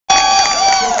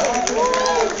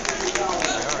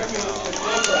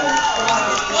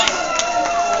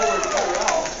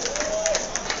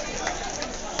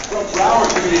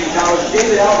Community College,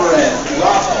 David Alvarez,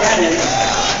 Ross Cannon,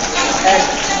 and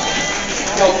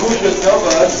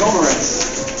Nova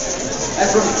Tomarins. And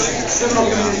from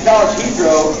Seminole Community College,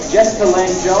 Hedro, Jessica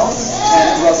Lang Jones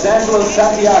and Rosangelo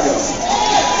Santiago.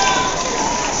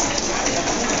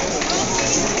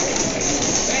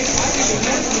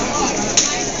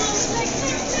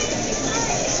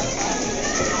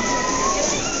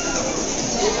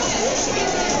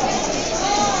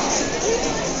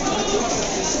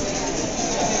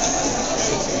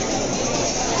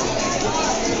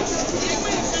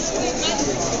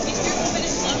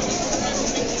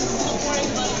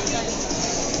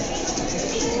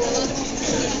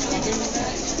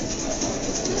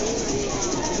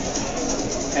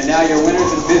 And now your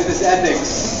winners in business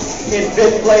ethics. In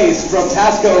fifth place from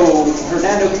Pasco,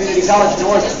 Hernando Community College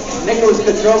North, Nicholas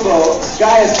Petrovo,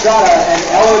 Sky Estrada, and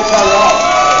Elwood Tyrell.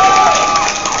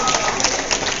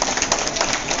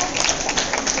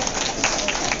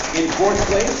 In fourth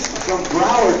place from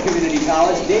Broward Community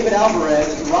College, David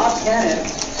Alvarez, Ross Cannon,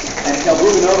 and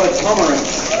Nova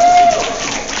Tomarins.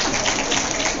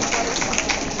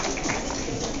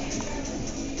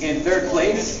 In third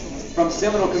place, from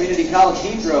Seminole Community College,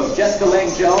 Hedro, Jessica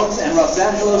Lang Jones and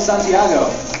Rosangelo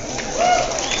Santiago.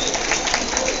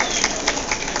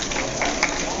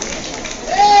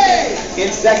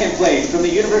 In second place, from the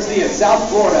University of South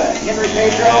Florida, Henry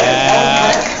Pedro and Ellen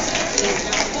Grant.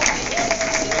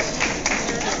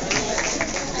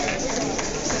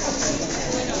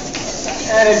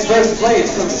 And in first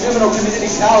place, from Seminole Community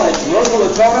College, Rosa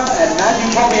Latona and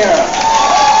Matthew Palmiera.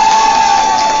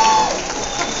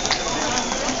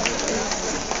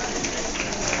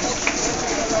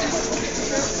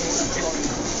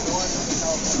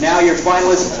 Now your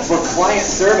finalists for client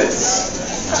service.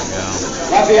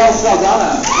 Rafael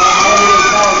Saldana from Memorial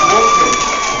College, Woodford.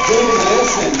 David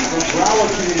Wilson from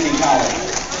Broward Community College.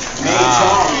 May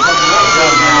Chong from Northern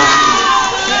University.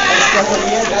 And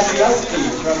Stephanie Vasilowski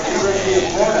from University of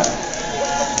Florida.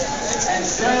 And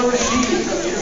Sarah Rashid